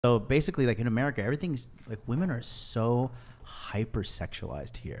So basically, like in America, everything's like women are so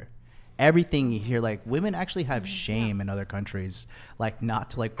hypersexualized here. Everything you hear, like women actually have shame in other countries, like not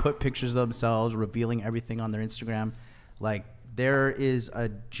to like put pictures of themselves, revealing everything on their Instagram. Like there is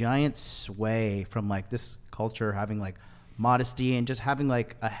a giant sway from like this culture having like modesty and just having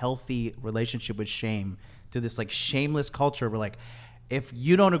like a healthy relationship with shame to this like shameless culture where like if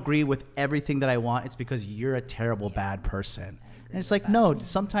you don't agree with everything that I want, it's because you're a terrible bad person. And it's like, no,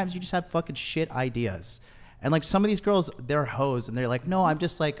 sometimes you just have fucking shit ideas. And like some of these girls, they're hoes and they're like, no, I'm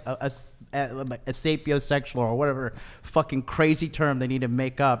just like a sapiosexual or whatever fucking crazy term they need to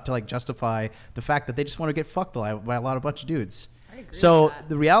make up to like justify the fact that they just want to get fucked by a bunch of dudes. So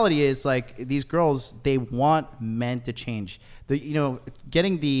the reality is like these girls, they want men to change.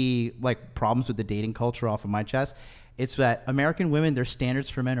 Getting the like problems with the dating culture off of my chest, it's that American women, their standards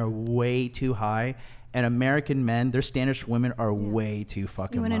for men are way too high. And American men, their standards for women are way too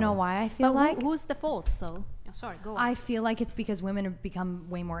fucking low. You want to know why I feel like? Who's the fault, though? Oh, sorry, go on. I feel like it's because women have become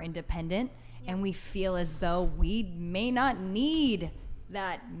way more independent, and we feel as though we may not need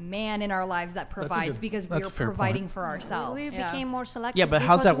that man in our lives that provides because we're providing for ourselves. We became more selective. Yeah, but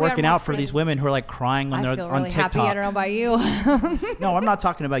how's that working out for these women who are like crying when they're on TikTok? Happy. I don't know about you. No, I'm not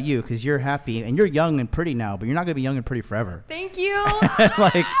talking about you because you're happy and you're young and pretty now, but you're not gonna be young and pretty forever. Thank you.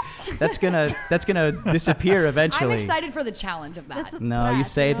 Like that's gonna disappear eventually. I'm excited for the challenge of that. No, you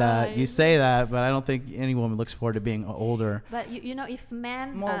say that, but I don't think any woman looks forward to being older. But you know, if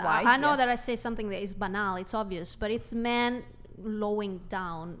men, more wise, I know that I say something that is banal, it's obvious, but it's men lowering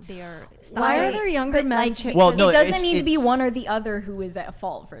down their standards. Why are there younger men? Well, no, it doesn't need to be one or the other who is at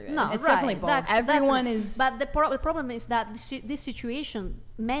fault for this. No, it's definitely both. Everyone is. But the problem is that this situation,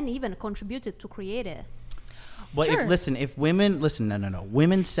 men even contributed to create it. Well, if women no,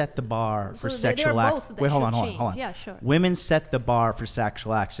 women set the bar for sexual access. Wait, hold on. Yeah, sure. Women set the bar for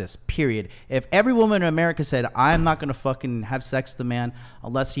sexual access. Period. If every woman in America said, "I'm not gonna fucking have sex with a man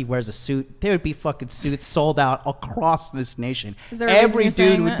unless he wears a suit," there would be fucking suits sold out across this nation. Every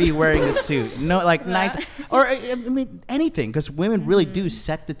dude would be wearing a suit. No, like I mean anything, because women really do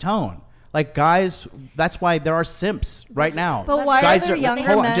set the tone. Like guys, that's why there are simps right now. But why guys are there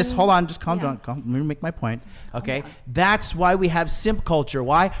younger men? Just calm down. Let me make my point. Okay, that's why we have simp culture.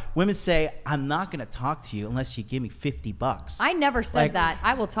 Why women say, "I'm not gonna talk to you unless you give me $50." I never said that.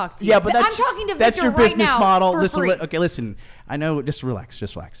 I will talk to you. Yeah, but I'm talking to that's Victor your business right now model. For free. Okay, listen. I know. Just relax.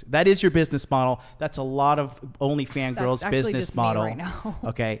 That is your business model. That's a lot of OnlyFans girls' business model. Right now.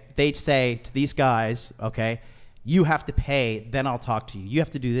 Okay, they say to these guys, okay, you have to pay, then I'll talk to you. You have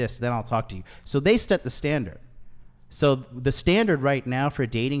to do this, then I'll talk to you. So they set the standard. So the standard right now for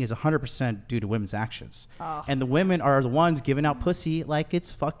dating is 100% due to women's actions. Oh. And the women are the ones giving out pussy like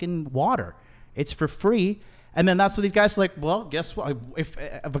it's fucking water. It's for free. And then that's what these guys are like, well, guess what? If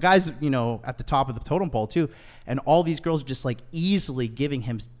a guy's, at the top of the totem pole too, and all these girls are just like easily giving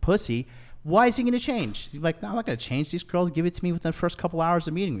him pussy, why is he going to change? He's like, no, I'm not going to change. These girls give it to me within the first couple hours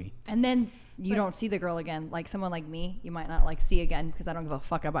of meeting me. And then you don't see the girl again. Like someone like me, you might not like see again because I don't give a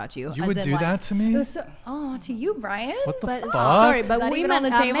fuck about you. You would do that to me? To you, Brian. What the fuck? Sorry, but women,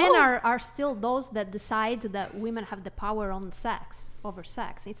 men are still those that decide that women have the power on sex, over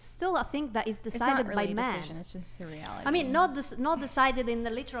sex. It's still a thing that is decided by men. Decision. It's just a reality. I mean, not decided in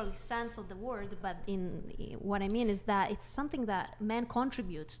the literal sense of the word, but in what I mean is that it's something that men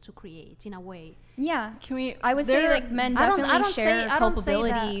contribute to create in a way. Yeah, I would say like men definitely share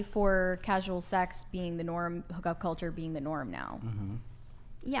culpability for casual sex being the norm, hookup culture being the norm now. Mm-hmm.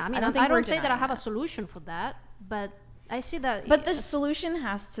 Yeah, I mean, I don't say that I have a solution for that, but I see that. But the solution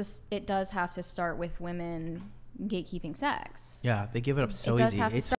does have to start with women gatekeeping sex. Yeah, they give it up so easy.